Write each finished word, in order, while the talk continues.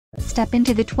Step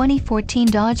into the 2014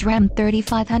 Dodge Ram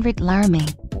 3500 Laramie.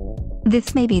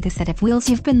 This may be the set of wheels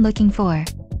you've been looking for.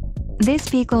 This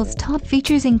vehicle's top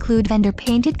features include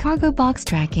vendor-painted cargo box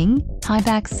tracking,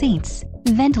 high-back seats,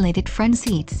 ventilated front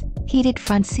seats, heated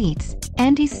front seats,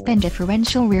 anti-spin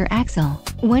differential rear axle,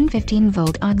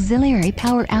 115-volt auxiliary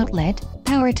power outlet,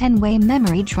 power 10-way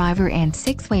memory driver and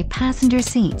 6-way passenger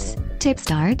seats, tip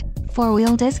start,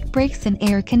 4-wheel disc brakes and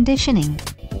air conditioning.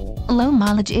 Low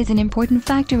mileage is an important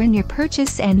factor in your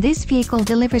purchase, and this vehicle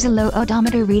delivers a low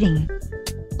odometer reading.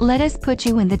 Let us put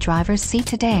you in the driver's seat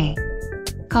today.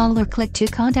 Call or click to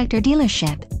contact our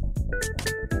dealership.